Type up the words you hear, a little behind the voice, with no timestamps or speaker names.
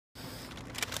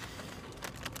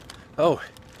Oh,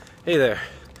 hey there.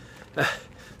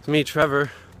 It's me, Trevor.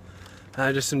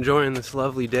 Just enjoying this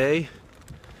lovely day.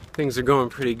 Things are going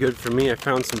pretty good for me. I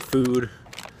found some food.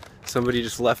 Somebody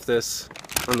just left this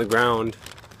on the ground,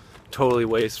 totally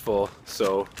wasteful,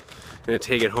 so I'm gonna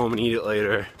take it home and eat it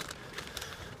later.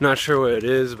 Not sure what it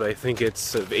is, but I think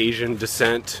it's of Asian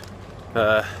descent,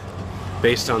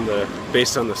 based on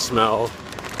the smell.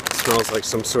 It smells like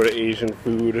some sort of Asian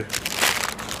food.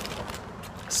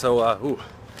 So, ooh,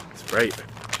 it's bright.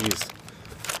 Jeez.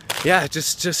 Yeah,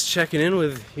 just checking in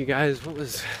with you guys. What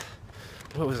was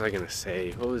I gonna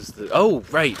say? What was the? Oh,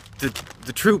 right,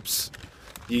 the troops.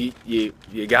 You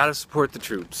gotta support the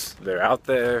troops. They're out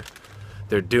there.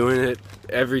 They're doing it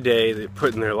every day. They're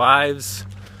putting their lives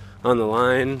on the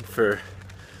line for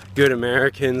good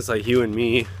Americans like you and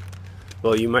me.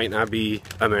 Well, you might not be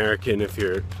American if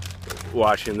you're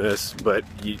watching this, but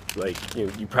you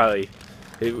probably,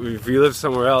 if you live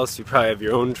somewhere else, you probably have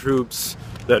your own troops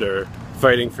that are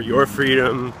fighting for your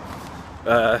freedom.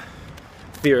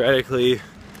 Theoretically,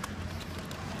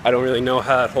 I don't really know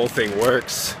how that whole thing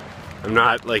works. I'm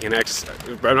not like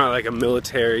a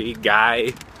military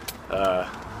guy,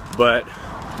 but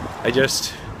I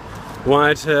just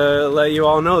wanted to let you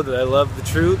all know that I love the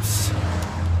troops.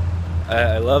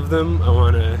 I love them. I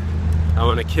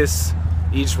wanna kiss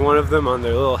each one of them on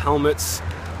their little helmets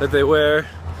that they wear.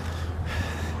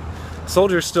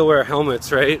 Soldiers still wear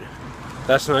helmets, right?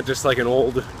 That's not just like an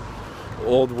old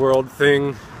world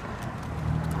thing.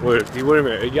 You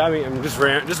got me. I'm just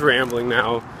rambling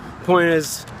now. Point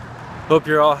is, hope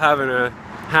you're all having a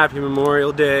happy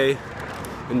Memorial Day,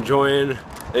 enjoying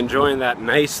that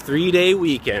nice 3-day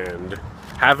weekend,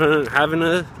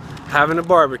 having a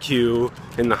barbecue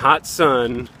in the hot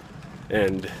sun,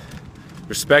 and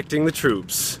respecting the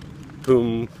troops,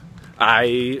 whom I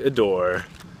adore.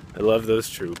 I love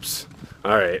those troops.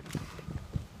 All right.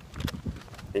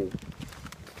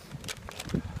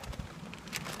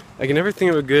 I can never think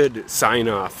of a good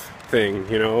sign-off thing,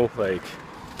 you know, like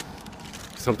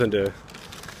some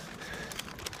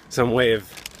way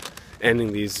of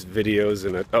ending these videos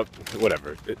and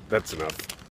whatever. That's enough.